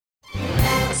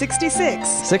66.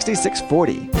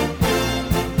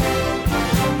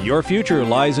 6640. Your future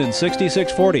lies in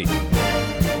 6640.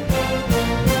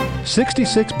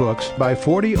 66 books by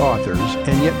 40 authors,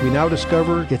 and yet we now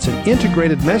discover it's an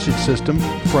integrated message system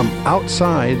from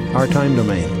outside our time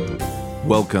domain.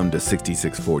 Welcome to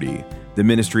 6640, the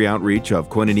ministry outreach of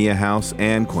Koinonia House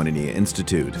and Koinonia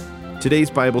Institute.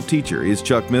 Today's Bible teacher is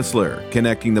Chuck Missler,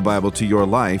 connecting the Bible to your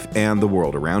life and the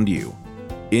world around you.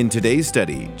 In today's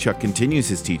study, Chuck continues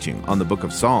his teaching on the book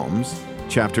of Psalms,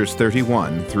 chapters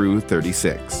 31 through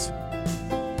 36.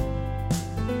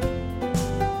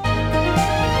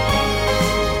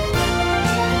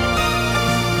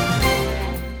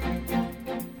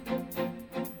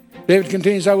 David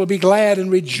continues, I will be glad and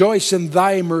rejoice in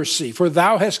thy mercy, for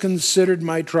thou hast considered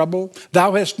my trouble.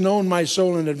 Thou hast known my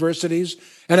soul in adversities,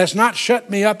 and hast not shut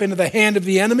me up into the hand of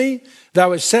the enemy.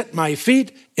 Thou hast set my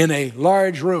feet in a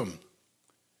large room.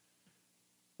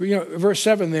 You know, verse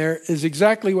 7 there is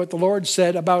exactly what the Lord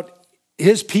said about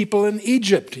his people in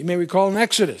Egypt. You may recall in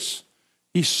Exodus.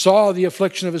 He saw the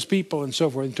affliction of his people and so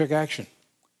forth and took action.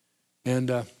 And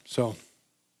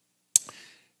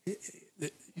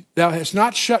thou hast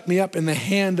not shut me up in the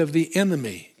hand of the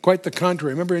enemy. Quite the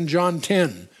contrary. Remember in John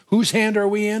 10, whose hand are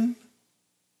we in?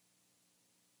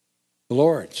 The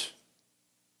Lord's.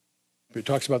 He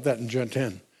talks about that in John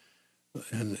 10.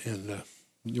 And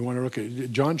you want to look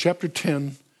at John chapter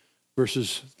 10,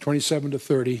 verses 27 to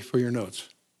 30 for your notes.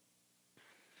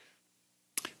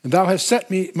 And thou hast set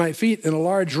my feet in a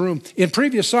large room. In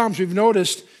previous Psalms, we've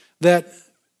noticed that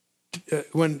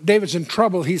when David's in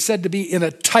trouble, he's said to be in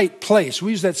a tight place.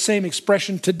 We use that same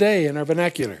expression today in our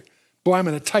vernacular. Boy, I'm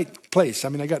in a tight place. I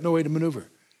mean, I got no way to maneuver.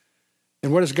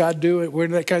 And what does God do? Where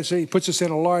did that kind of say? He puts us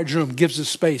in a large room, gives us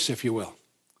space, if you will.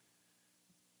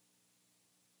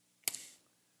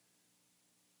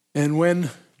 And when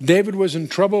David was in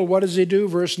trouble, what does he do?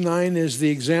 Verse 9 is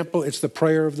the example. It's the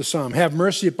prayer of the psalm. Have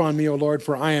mercy upon me, O Lord,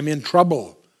 for I am in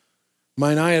trouble.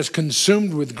 Mine eye is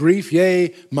consumed with grief,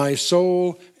 yea, my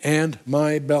soul and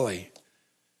my belly.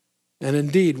 And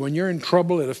indeed, when you're in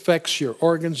trouble, it affects your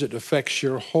organs, it affects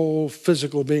your whole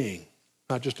physical being,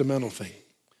 not just a mental thing.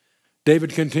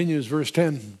 David continues, verse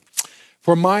 10,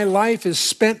 for my life is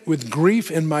spent with grief,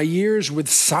 and my years with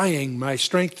sighing. My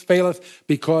strength faileth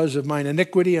because of mine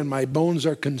iniquity, and my bones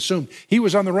are consumed. He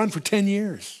was on the run for 10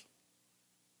 years,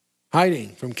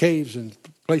 hiding from caves and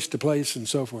place to place and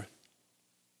so forth.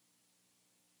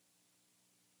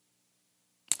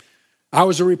 I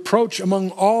was a reproach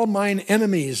among all mine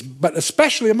enemies, but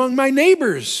especially among my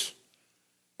neighbors,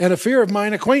 and a fear of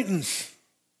mine acquaintance.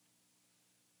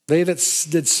 They that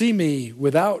did see me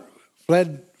without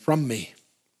fled from me.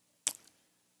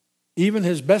 Even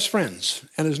his best friends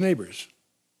and his neighbors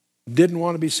didn't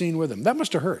want to be seen with him. That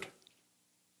must have hurt,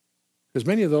 because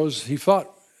many of those he thought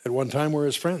at one time were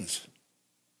his friends.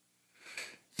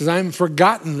 He says, I am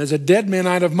forgotten as a dead man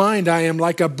out of mind. I am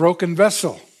like a broken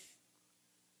vessel.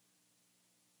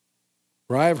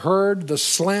 For I have heard the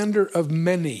slander of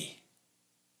many.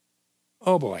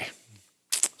 Oh boy,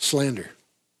 slander.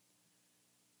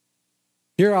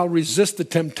 Here I'll resist the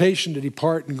temptation to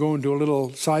depart and go into a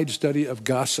little side study of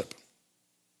gossip,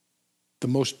 the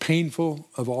most painful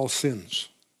of all sins.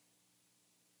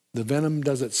 The venom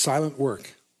does its silent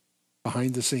work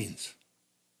behind the scenes.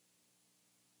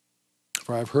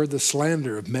 For I've heard the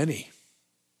slander of many.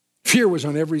 Fear was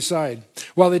on every side.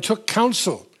 While they took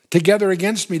counsel together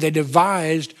against me, they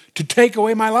devised to take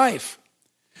away my life.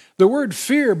 The word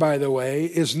fear, by the way,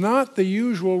 is not the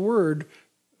usual word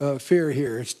fear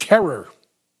here. It's terror.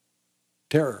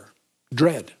 Terror,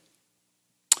 dread.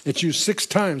 It's used 6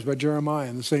 times by Jeremiah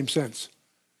in the same sense.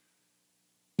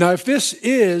 Now, if this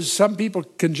is, some people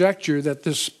conjecture that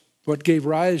this, what gave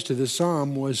rise to this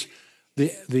psalm was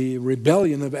the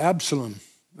rebellion of Absalom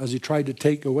as he tried to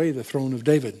take away the throne of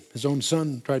David. His own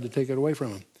son tried to take it away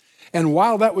from him. And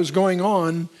while that was going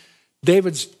on,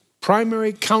 David's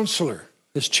primary counselor,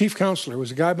 his chief counselor,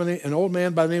 was an old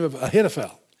man by the name of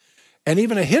Ahithophel. And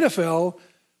even Ahithophel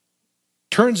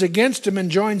turns against him and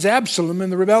joins Absalom in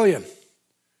the rebellion.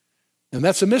 And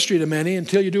that's a mystery to many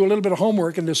until you do a little bit of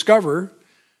homework and discover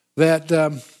that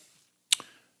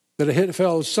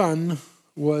Ahithophel's son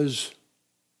was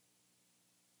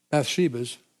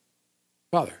Bathsheba's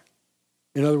father.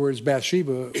 In other words,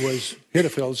 Bathsheba was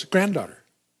Ahithophel's granddaughter.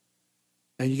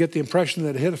 And you get the impression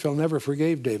that Ahithophel never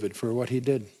forgave David for what he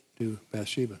did to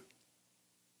Bathsheba.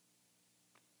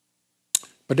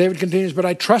 But David continues, but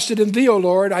I trusted in thee, O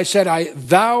Lord. I said,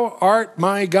 thou art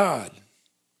my God.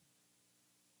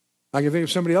 I can think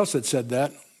of somebody else that said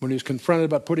that when he was confronted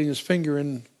about putting his finger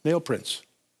in nail prints.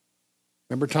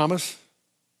 Remember Thomas?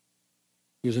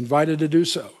 He was invited to do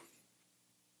so.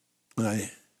 And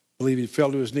I believe he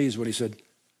fell to his knees when he said,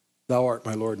 "Thou art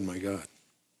my Lord and my God."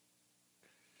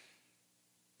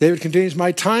 David continues,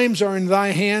 "My times are in thy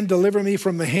hand. Deliver me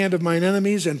from the hand of mine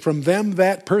enemies and from them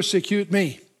that persecute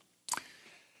me."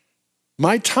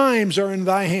 My times are in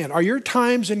thy hand. Are your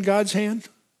times in God's hand?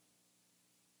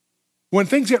 When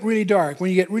things get really dark, when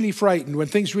you get really frightened, when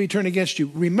things really turn against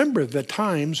you, remember the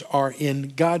times are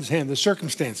in God's hand. The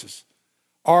circumstances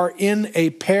are in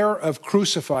a pair of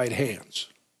crucified hands.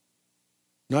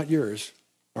 Not yours,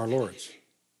 our Lord's.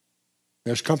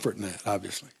 There's comfort in that,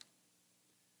 obviously.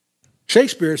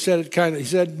 Shakespeare said it he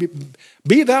said,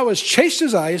 "Be thou as chaste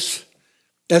as ice,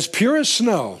 as pure as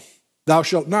snow, thou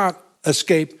shalt not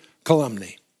escape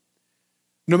calumny."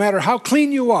 No matter how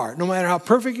clean you are, no matter how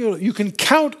perfect you can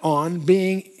count on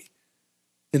being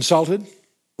insulted,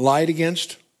 lied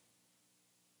against,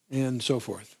 and so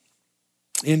forth.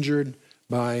 Injured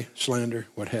by slander,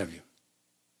 what have you.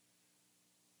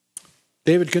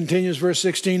 David continues, verse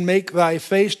 16, "Make thy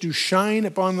face to shine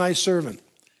upon thy servant."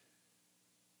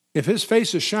 If his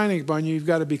face is shining upon you, you've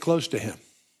got to be close to him.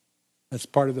 That's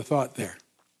part of the thought there.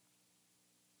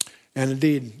 And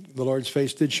indeed, the Lord's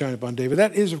face did shine upon David.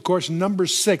 That is, of course,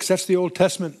 Numbers 6. That's the Old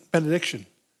Testament benediction.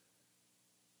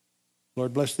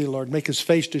 "Lord bless thee, Lord. Make his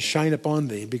face to shine upon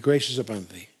thee, be gracious upon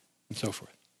thee," and so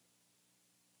forth.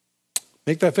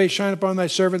 "Make thy face shine upon thy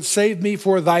servant. Save me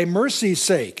for thy mercy's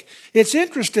sake." It's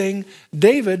interesting,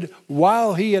 David,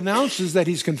 while he announces that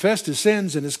he's confessed his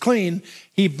sins and is clean,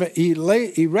 he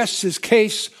rests his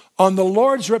case on the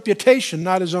Lord's reputation,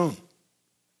 not his own.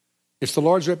 It's the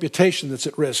Lord's reputation that's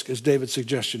at risk, is David's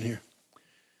suggestion here.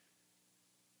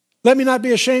 "Let me not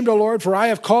be ashamed, O Lord, for I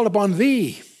have called upon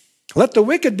thee. Let the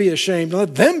wicked be ashamed, and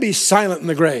let them be silent in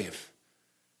the grave.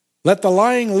 Let the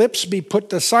lying lips be put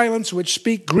to silence, which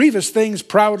speak grievous things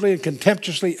proudly and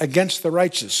contemptuously against the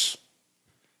righteous."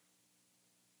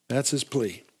 That's his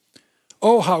plea.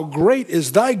 "Oh, how great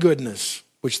is thy goodness,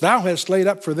 which thou hast laid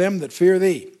up for them that fear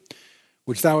thee,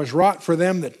 which thou hast wrought for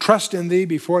them that trust in thee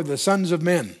before the sons of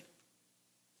men."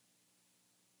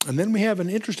 And then we have an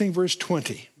interesting verse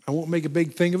 20. I won't make a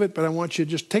big thing of it, but I want you to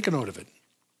just take a note of it.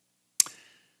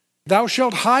 "Thou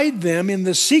shalt hide them in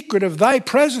the secret of thy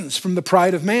presence from the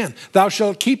pride of man. Thou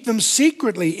shalt keep them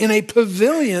secretly in a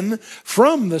pavilion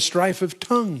from the strife of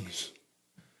tongues."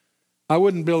 I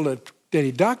wouldn't build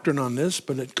any doctrine on this,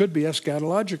 but it could be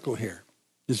eschatological here.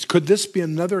 Could this be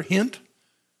another hint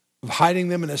of hiding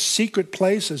them in a secret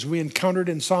place as we encountered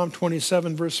in Psalm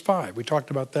 27, verse 5? We talked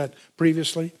about that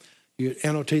previously. You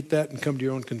annotate that and come to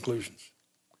your own conclusions.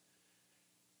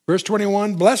 Verse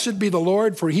 21, "Blessed be the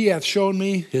Lord, for he hath shown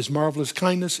me his marvelous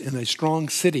kindness in a strong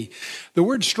city." The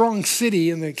word strong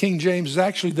city in the King James is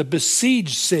actually the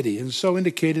besieged city, and so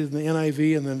indicated in the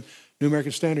NIV and the New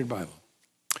American Standard Bible.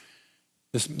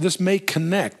 This may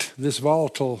connect this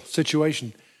volatile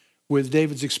situation with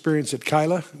David's experience at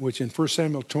Keilah, which in 1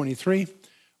 Samuel 23,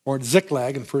 or at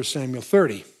Ziklag in 1 Samuel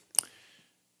 30.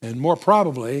 And more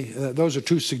probably, those are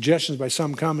two suggestions by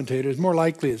some commentators. More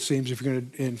likely, it seems, if you're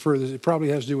going to infer this, it probably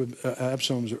has to do with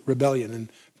Absalom's rebellion in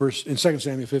 2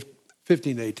 Samuel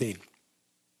 15 to 18.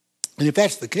 And if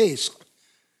that's the case,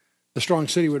 the strong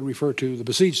city would refer to the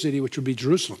besieged city, which would be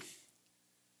Jerusalem.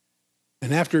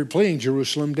 And after fleeing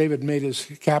Jerusalem, David made his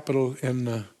capital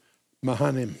in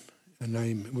Mahanaim,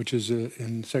 which is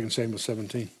in 2 Samuel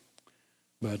 17.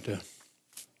 But...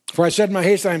 "For I said in my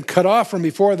haste, I am cut off from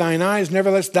before thine eyes.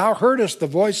 Nevertheless, thou heardest the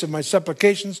voice of my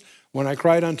supplications when I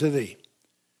cried unto thee."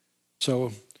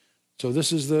 So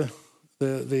this is the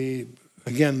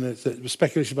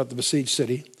speculation about the besieged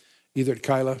city, either at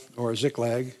Keilah or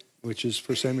Ziklag, which is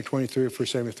 1 Samuel 23 or 1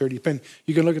 Samuel 30.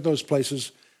 You can look at those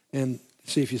places and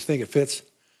see if you think it fits.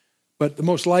 But the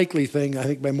most likely thing, I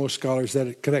think by most scholars, that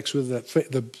it connects with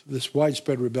this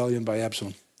widespread rebellion by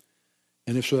Absalom.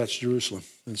 And if so, that's Jerusalem.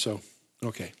 And so,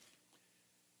 okay.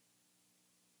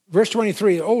 Verse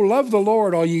 23, "O love the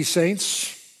Lord, all ye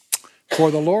saints,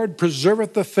 for the Lord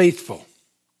preserveth the faithful,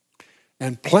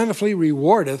 and plentifully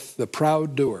rewardeth the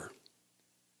proud doer."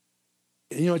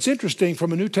 You know, it's interesting,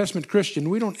 from a New Testament Christian,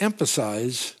 we don't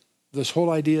emphasize this whole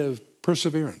idea of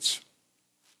perseverance.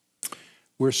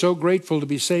 We're so grateful to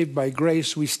be saved by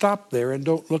grace, we stop there and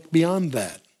don't look beyond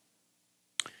that.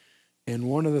 And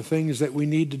one of the things that we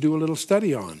need to do a little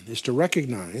study on is to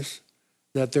recognize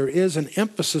that there is an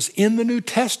emphasis in the New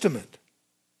Testament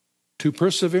to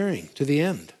persevering to the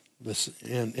end. That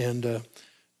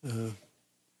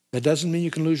doesn't mean you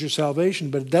can lose your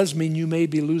salvation, but it does mean you may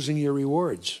be losing your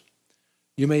rewards.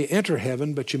 You may enter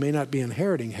heaven, but you may not be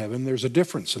inheriting heaven. There's a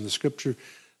difference, and the Scripture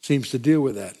seems to deal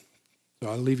with that. So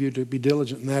I'll leave you to be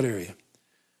diligent in that area.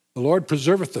 The Lord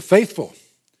preserveth the faithful,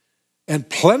 and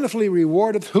plentifully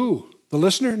rewardeth who? The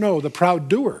listener? No, the proud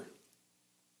doer.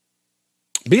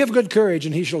 Be of good courage,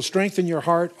 and he shall strengthen your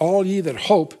heart, all ye that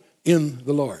hope in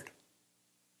the Lord.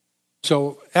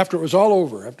 So after it was all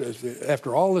over,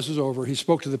 after all this is over, he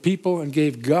spoke to the people and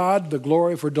gave God the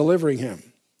glory for delivering him.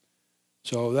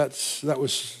 So that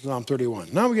was Psalm 31.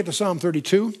 Now we get to Psalm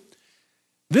 32.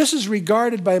 This is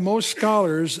regarded by most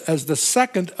scholars as the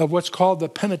second of what's called the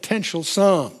penitential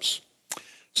psalms.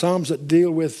 Psalms that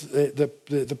deal with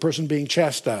the person being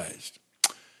chastised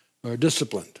or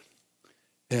disciplined.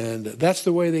 And that's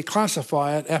the way they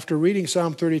classify it. After reading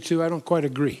Psalm 32, I don't quite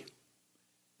agree.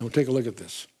 We'll take a look at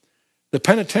this. The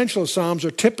penitential psalms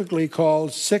are typically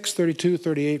called 6, 32,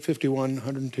 38, 51,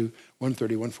 102,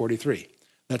 130, 143.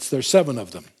 There's 7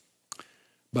 of them.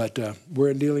 But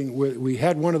we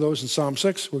had one of those in Psalm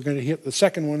 6. We're going to hit the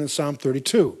second one in Psalm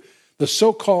 32, the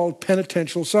so-called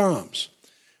penitential psalms.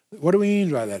 What do we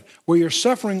mean by that? Where you're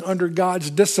suffering under God's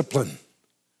discipline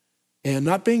and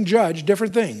not being judged,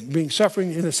 different thing. Being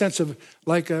suffering in the sense of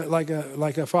like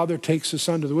a father takes his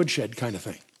son to the woodshed kind of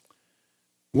thing.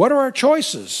 What are our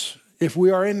choices if we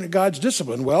are in God's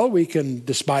discipline? Well, we can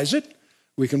despise it,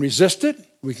 we can resist it,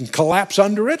 we can collapse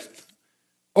under it,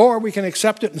 or we can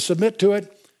accept it and submit to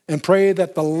it and pray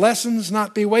that the lessons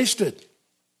not be wasted.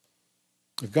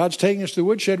 If God's taking us to the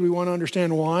woodshed, we want to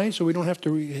understand why, so we don't have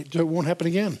to. So it won't happen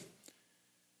again.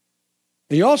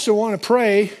 And you also want to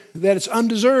pray that it's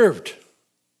undeserved.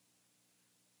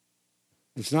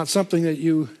 It's not something that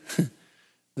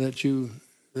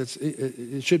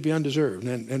it should be undeserved.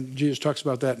 And Jesus talks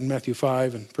about that in Matthew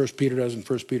 5, and 1 Peter does in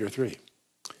 1 Peter 3.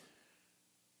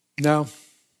 Now,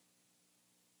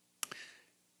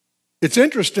 it's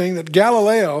interesting that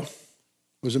Galileo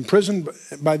was imprisoned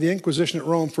by the Inquisition at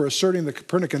Rome for asserting the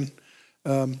Copernican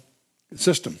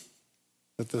system,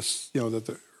 that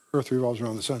the earth revolves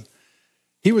around the sun.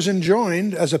 He was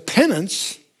enjoined as a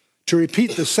penance to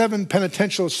repeat the 7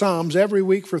 penitential psalms every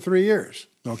week for 3 years.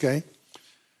 Okay?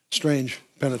 Strange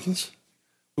penitence.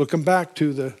 We'll come back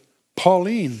to the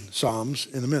Pauline psalms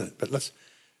in a minute, but let's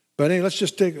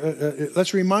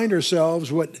remind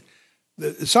ourselves what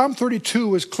Psalm 32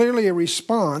 was clearly a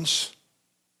response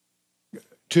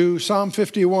to Psalm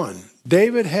 51.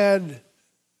 David had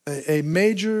a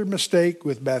major mistake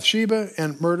with Bathsheba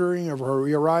and murdering of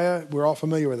Uriah. We're all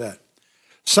familiar with that.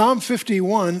 Psalm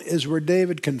 51 is where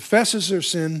David confesses his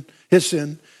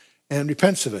sin, and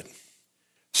repents of it.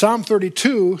 Psalm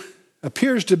 32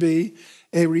 appears to be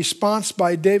a response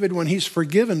by David when he's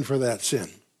forgiven for that sin.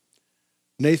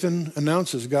 Nathan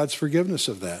announces God's forgiveness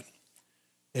of that.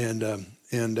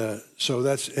 So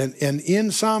that's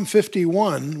in Psalm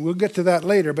 51, we'll get to that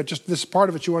later, but just this part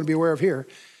of it you want to be aware of here.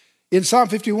 In Psalm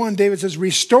 51, David says,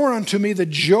 "Restore unto me the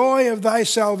joy of thy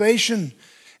salvation,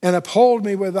 and uphold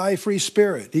me with thy free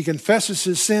spirit." He confesses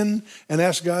his sin and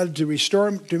asks God to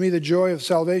restore to me the joy of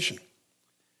salvation.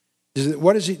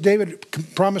 What does David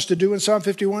promise to do in Psalm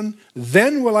 51?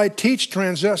 "Then will I teach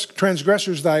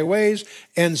transgressors thy ways,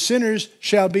 and sinners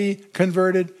shall be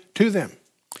converted to them."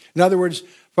 In other words,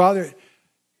 Father,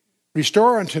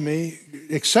 restore unto me,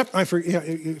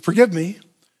 forgive me,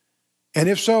 and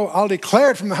if so, I'll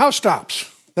declare it from the housetops.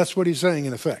 That's what he's saying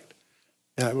in effect.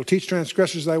 And I will teach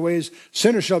transgressors thy ways,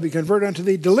 sinners shall be converted unto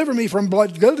thee. Deliver me from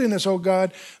blood guiltiness, O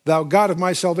God, thou God of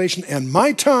my salvation, and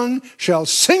my tongue shall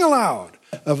sing aloud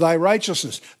of thy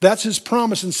righteousness. That's his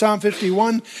promise in Psalm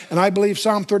 51, and I believe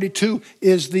Psalm 32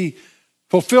 is the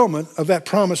fulfillment of that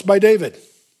promise by David.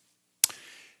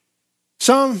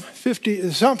 Psalm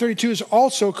 32 is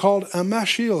also called a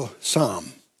Mashil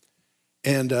psalm.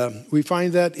 And we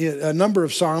find that in a number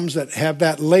of psalms that have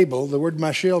that label. The word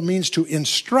Mashil means to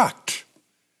instruct.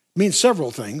 It means several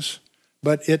things,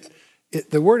 but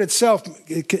the word itself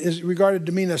is regarded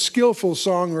to mean a skillful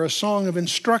song or a song of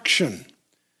instruction.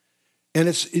 And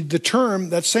it's the term,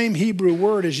 that same Hebrew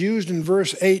word is used in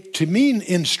verse 8 to mean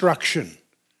instruction.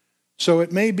 So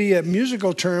it may be a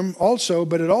musical term also,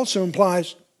 but it also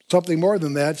implies something more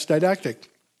than that. It's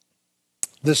didactic.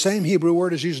 The same Hebrew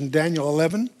word is used in Daniel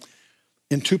 11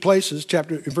 in 2 places,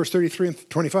 in verse 33 and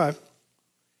 25.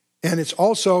 And it's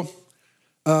also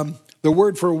the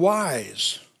word for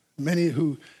wise. Many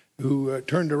who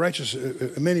turn to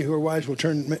righteousness, many who are wise will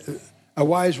turn. A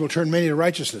wise will turn many to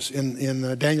righteousness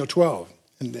in Daniel 12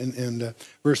 and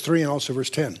verse 3 and also verse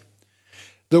 10.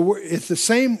 It's the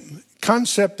same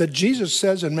concept that Jesus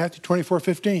says in Matthew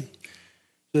 24:15.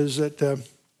 Says that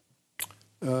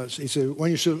he said,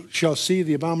 "When you shall see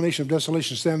the abomination of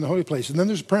desolation stand in the holy place." And then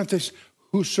there's a parenthesis,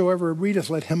 "Whosoever readeth,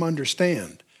 let him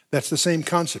understand." That's the same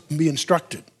concept, be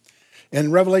instructed. And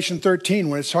in Revelation 13,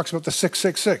 when it talks about the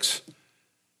 666,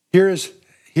 Here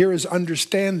is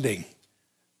understanding.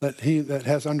 That he that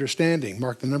has understanding,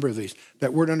 mark the number of these.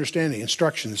 That word understanding,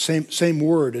 instruction, the same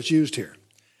word is used here.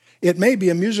 It may be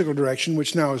a musical direction,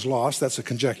 which now is lost. That's a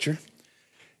conjecture.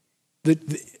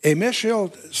 A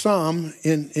Meshel psalm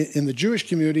in the Jewish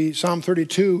community, Psalm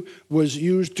 32, was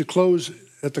used to close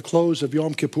at the close of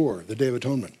Yom Kippur, the Day of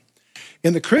Atonement.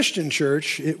 In the Christian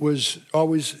church, it was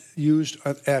always used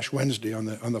on Ash Wednesday on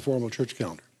the formal church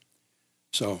calendar.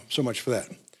 So much for that.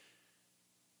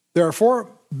 There are 4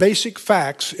 basic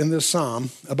facts in this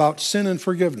psalm about sin and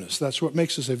forgiveness. That's what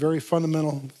makes this a very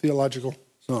fundamental theological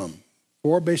psalm.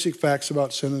 4 basic facts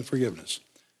about sin and forgiveness.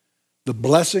 The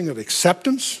blessing of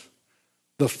acceptance,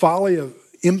 the folly of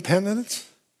impenitence,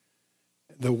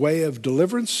 the way of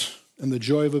deliverance, and the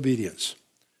joy of obedience.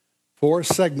 4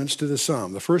 segments to the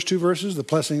psalm. The first 2 verses, the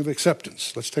blessing of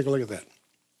acceptance. Let's take a look at that.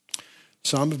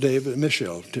 Psalm of David and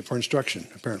Michal for instruction,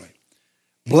 apparently.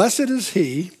 Blessed is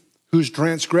he whose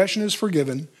transgression is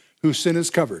forgiven, whose sin is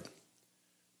covered.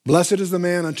 Blessed is the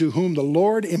man unto whom the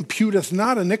Lord imputeth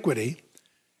not iniquity,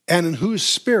 and in whose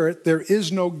spirit there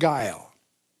is no guile.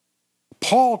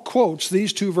 Paul quotes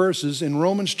these 2 verses in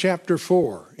Romans chapter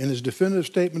 4 in his definitive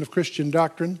statement of Christian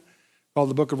doctrine, called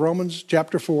the book of Romans,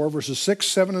 chapter 4, verses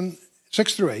 6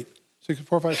 through 8.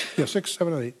 6,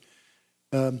 7, and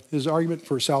 8. His argument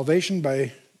for salvation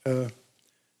by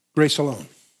grace alone,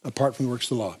 apart from the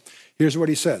works of the law. Here's what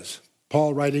he says,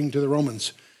 Paul writing to the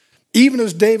Romans. Even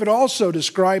as David also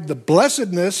described the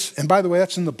blessedness, and by the way,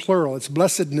 that's in the plural, it's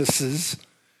blessednesses,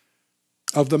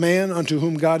 of the man unto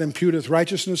whom God imputeth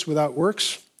righteousness without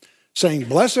works, saying,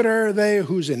 blessed are they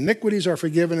whose iniquities are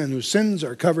forgiven and whose sins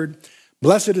are covered.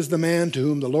 Blessed is the man to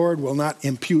whom the Lord will not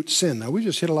impute sin. Now, we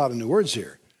just hit a lot of new words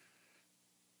here.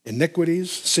 Iniquities,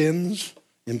 sins,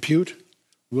 impute.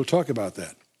 We'll talk about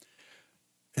that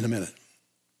in a minute.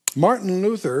 Martin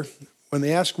Luther, when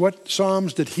they asked what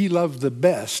psalms did he love the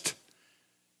best,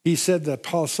 he said the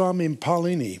Psalmim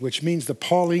Paulini, which means the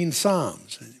Pauline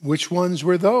Psalms. Which ones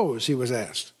were those, he was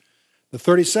asked. The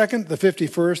 32nd, the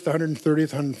 51st, the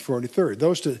 130th, 143rd.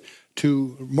 Those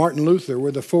to Martin Luther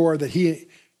were the 4 that he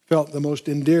felt the most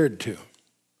endeared to.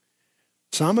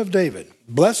 Psalm of David.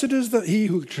 Blessed is he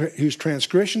whose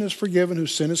transgression is forgiven,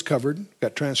 whose sin is covered.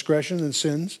 Got transgression and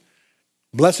sins.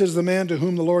 Blessed is the man to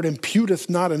whom the Lord imputeth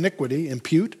not iniquity,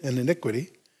 impute and iniquity.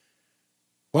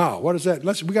 Wow, what is that?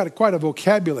 We got quite a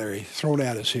vocabulary thrown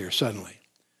at us here suddenly.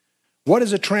 What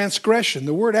is a transgression?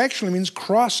 The word actually means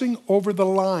crossing over the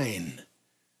line.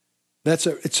 It's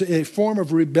a form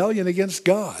of rebellion against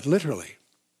God, literally,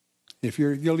 if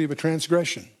you're guilty of a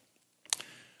transgression.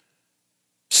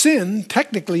 Sin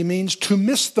technically means to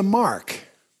miss the mark.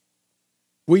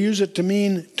 We use it to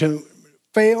mean to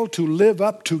fail to live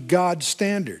up to God's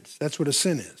standards. That's what a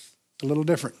sin is. It's a little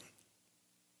different.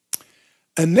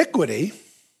 Iniquity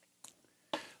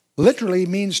literally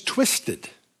means twisted.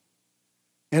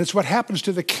 And it's what happens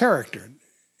to the character,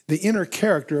 the inner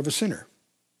character of a sinner.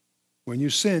 When you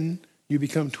sin, you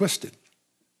become twisted.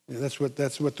 That's what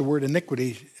the word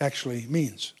iniquity actually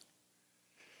means.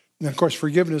 And of course,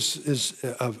 forgiveness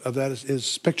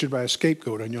is pictured by a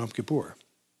scapegoat on Yom Kippur.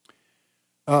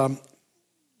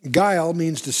 Guile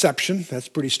means deception. That's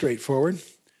pretty straightforward.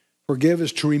 Forgive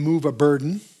is to remove a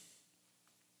burden.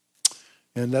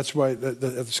 And that's why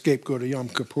the scapegoat of Yom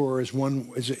Kippur is one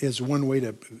way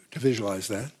to visualize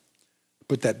that.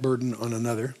 Put that burden on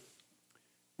another.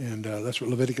 And that's what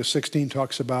Leviticus 16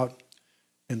 talks about.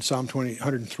 And Psalm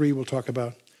 103 we'll talk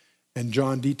about. And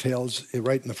John details it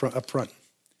right in the front, up front.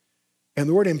 And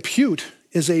the word impute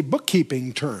is a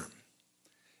bookkeeping term.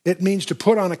 It means to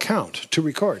put on account, to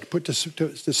record, to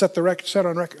set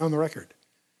on the record.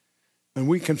 When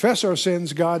we confess our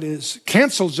sins, God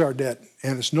cancels our debt,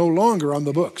 and it's no longer on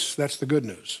the books. That's the good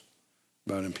news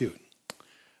about impute.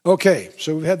 Okay,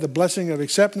 so we've had the blessing of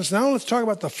acceptance. Now let's talk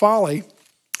about the folly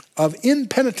of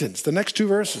impenitence, the next 2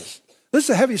 verses. This is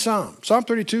a heavy psalm. Psalm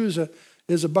 32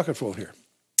 is a bucketful here.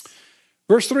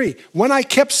 Verse 3, when I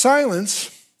kept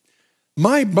silence,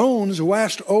 my bones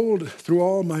waxed old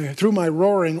through my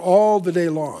roaring all the day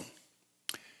long.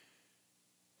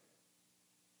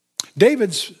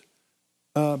 David's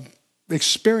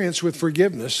experience with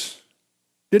forgiveness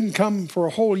didn't come for a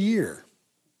whole year.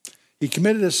 He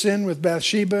committed a sin with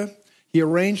Bathsheba. He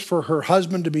arranged for her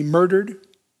husband to be murdered.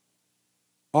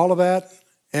 All of that.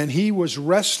 And he was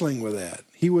wrestling with that.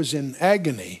 He was in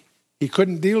agony. He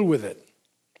couldn't deal with it.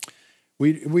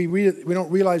 We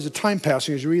don't realize the time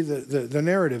passing as you read the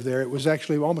narrative there. It was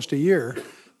actually almost a year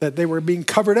that they were being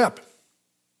covered up.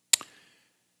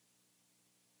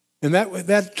 And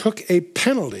that took a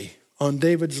penalty on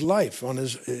David's life.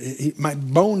 My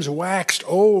bones waxed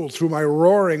old through my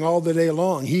roaring all the day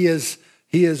long. He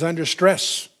is under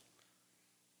stress.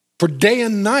 For day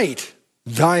and night,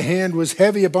 thy hand was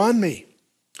heavy upon me.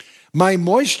 My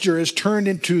moisture is turned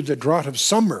into the drought of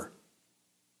summer.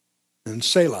 And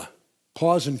Selah,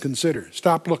 pause and consider.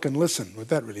 Stop, look, and listen, what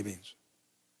that really means.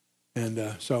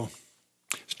 And so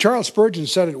Charles Spurgeon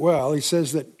said it well. He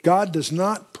says that God does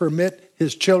not permit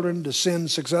his children to sin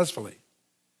successfully.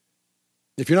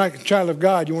 If you're not a child of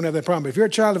God, you won't have that problem. But if you're a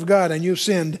child of God and you've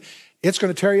sinned, it's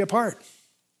going to tear you apart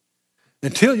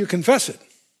until you confess it.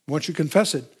 Once you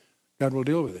confess it, God will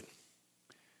deal with it.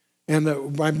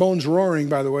 And my bones roaring,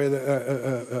 by the way,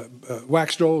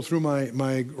 waxed old through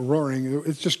my roaring.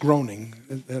 It's just groaning.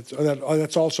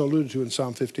 That's also alluded to in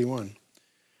Psalm 51.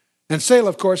 And Selah,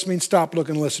 of course, means stop, look,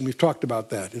 and listen. We've talked about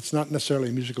that. It's not necessarily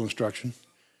a musical instruction.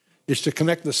 It's to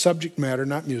connect the subject matter,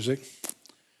 not music.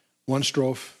 One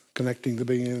strophe connecting the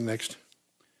beginning and the next.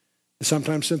 It's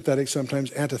sometimes synthetic,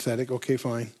 sometimes antithetic. Okay,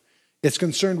 fine. It's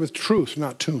concerned with truth,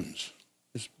 not tunes,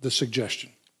 is the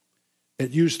suggestion.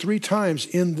 It used 3 times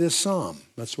in this psalm.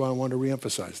 That's why I want to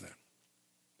reemphasize that.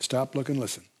 Stop, look, and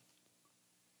listen.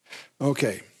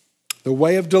 Okay. The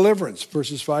way of deliverance,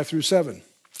 verses 5 through 7.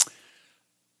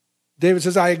 David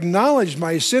says, I acknowledged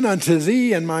my sin unto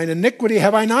thee, and mine iniquity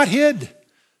have I not hid.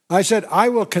 I said, I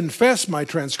will confess my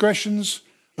transgressions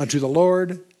unto the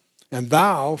Lord, and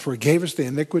thou forgavest the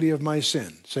iniquity of my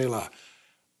sin. Selah.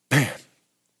 Man.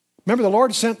 Remember, the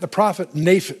Lord sent the prophet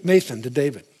Nathan to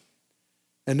David.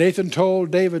 And Nathan told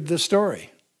David this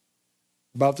story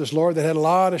about this Lord that had a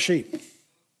lot of sheep.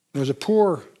 There was a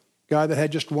poor guy that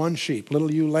had just one sheep,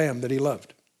 little ewe lamb that he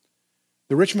loved.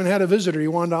 The rich man had a visitor he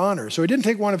wanted to honor. So he didn't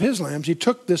take one of his lambs. He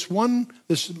took this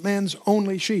man's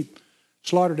only sheep,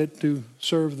 slaughtered it to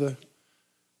serve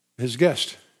his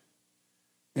guest.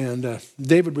 And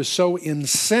David was so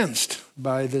incensed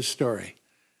by this story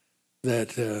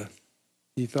that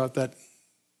he thought that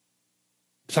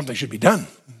something should be done.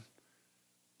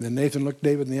 Then Nathan looked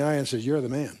David in the eye and says, you're the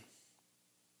man.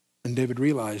 And David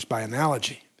realized by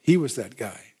analogy, he was that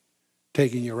guy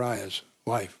taking Uriah's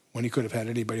wife when he could have had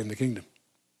anybody in the kingdom.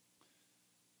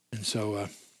 And so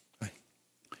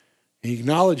he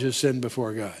acknowledges sin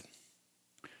before God.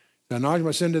 I acknowledge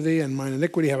my sin to thee, and mine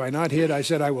iniquity have I not hid. I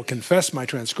said, I will confess my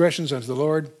transgressions unto the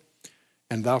Lord,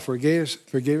 and thou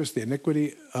forgavest the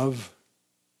iniquity of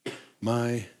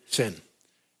my sin.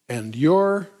 And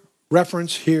your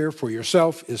reference here for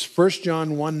yourself is 1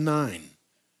 John 1:9.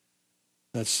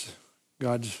 That's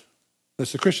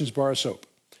the Christian's bar of soap.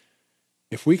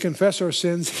 If we confess our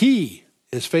sins, he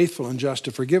is faithful and just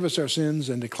to forgive us our sins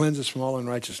and to cleanse us from all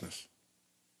unrighteousness.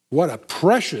 What a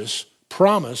precious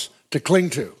promise to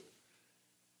cling to.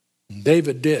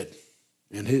 David did.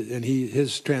 And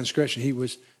his transgression,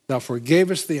 thou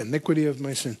forgavest the iniquity of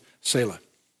my sin. Selah.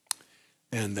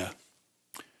 And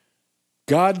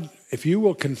God, if you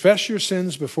will confess your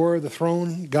sins before the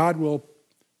throne, God will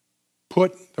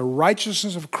put the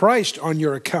righteousness of Christ on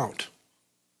your account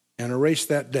and erase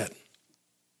that debt.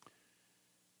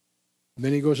 And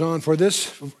then he goes on, for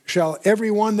this shall every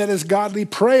one that is godly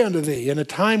pray unto thee in a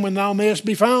time when thou mayest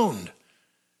be found.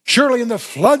 Surely in the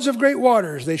floods of great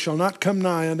waters they shall not come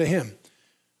nigh unto him.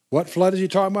 What flood is he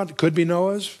talking about? It could be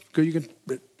Noah's. You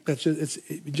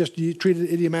treat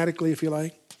it idiomatically if you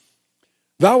like.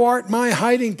 Thou art my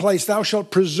hiding place. Thou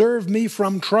shalt preserve me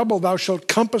from trouble. Thou shalt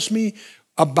compass me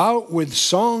about with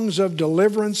songs of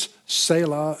deliverance.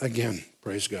 Selah again.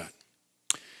 Praise God.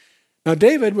 Now,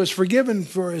 David was forgiven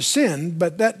for his sin,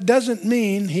 but that doesn't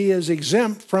mean he is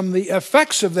exempt from the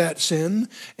effects of that sin,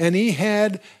 and he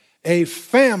had a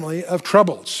family of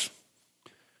troubles.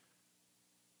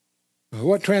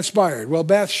 What transpired? Well,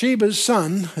 Bathsheba's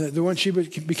son, the one she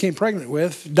became pregnant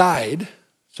with, died.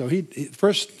 So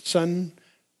first son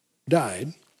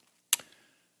died.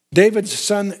 David's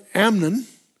son Amnon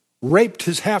raped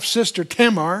his half-sister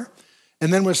Tamar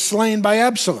and then was slain by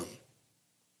Absalom.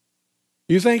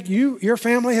 You think your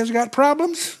family has got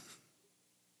problems?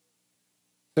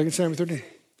 2 Samuel 13.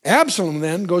 Absalom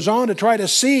then goes on to try to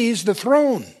seize the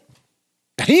throne.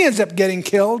 He ends up getting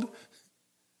killed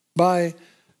by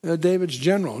David's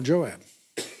general, Joab.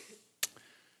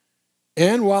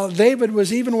 And while he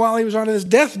was on his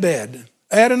deathbed,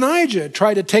 Adonijah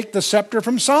tried to take the scepter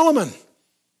from Solomon.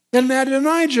 And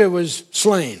Adonijah was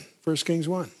slain, 1 Kings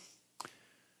 1.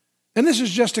 And this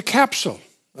is just a capsule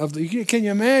of can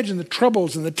you imagine the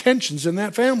troubles and the tensions in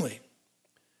that family?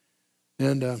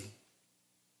 And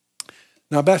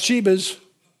now Bathsheba's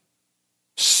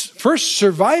first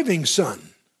surviving son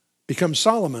becomes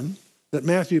Solomon, that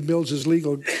Matthew builds his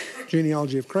legal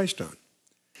genealogy of Christ on.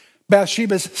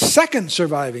 Bathsheba's second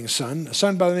surviving son, a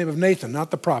son by the name of Nathan, not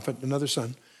the prophet, another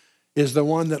son, is the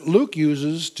one that Luke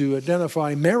uses to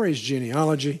identify Mary's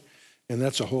genealogy, and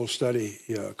that's a whole study.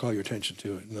 Call your attention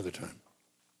to it another time.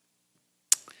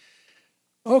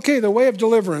 Okay, the way of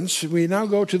deliverance. We now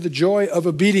go to the joy of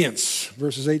obedience,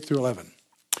 verses 8 through 11.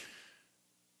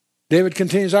 David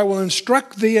continues, I will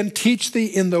instruct thee and teach thee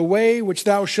in the way which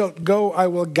thou shalt go. I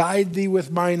will guide thee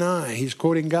with mine eye. He's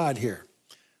quoting God here.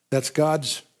 That's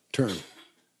God's term.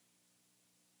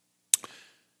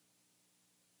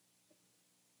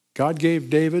 God gave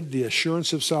David the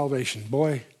assurance of salvation.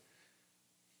 Boy,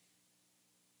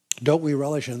 don't we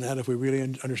relish in that if we really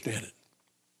understand it.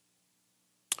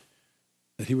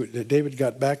 That David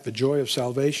got back the joy of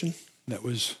salvation that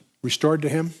was restored to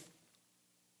him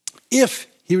if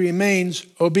he remains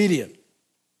obedient.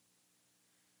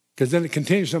 Because then it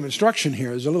continues some instruction here.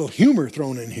 There's a little humor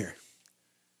thrown in here.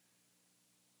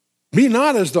 Be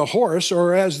not as the horse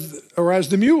or as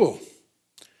the mule,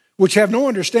 which have no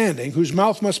understanding, whose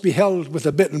mouth must be held with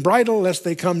a bit and bridle, lest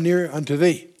they come near unto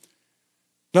thee.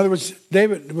 In other words,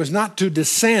 David was not to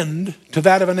descend to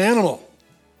that of an animal,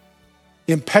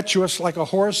 impetuous like a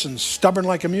horse and stubborn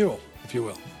like a mule, if you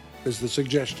will, is the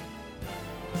suggestion.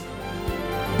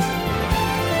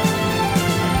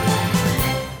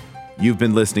 You've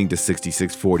been listening to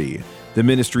 6640, the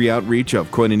ministry outreach of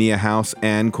Koinonia House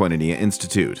and Koinonia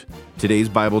Institute. Today's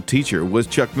Bible teacher was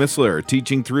Chuck Missler,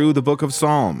 teaching through the book of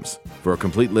Psalms. For a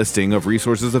complete listing of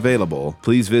resources available,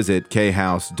 please visit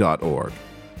khouse.org.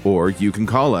 Or you can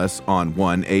call us on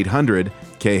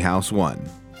 1-800-KHOUSE-1.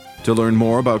 To learn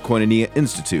more about Koinonia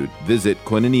Institute, visit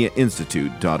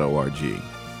koinoniainstitute.org.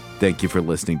 Thank you for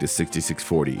listening to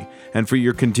 6640 and for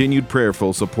your continued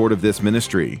prayerful support of this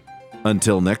ministry.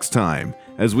 Until next time,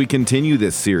 as we continue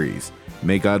this series,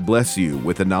 may God bless you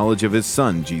with the knowledge of His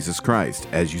Son, Jesus Christ,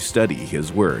 as you study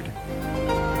His Word.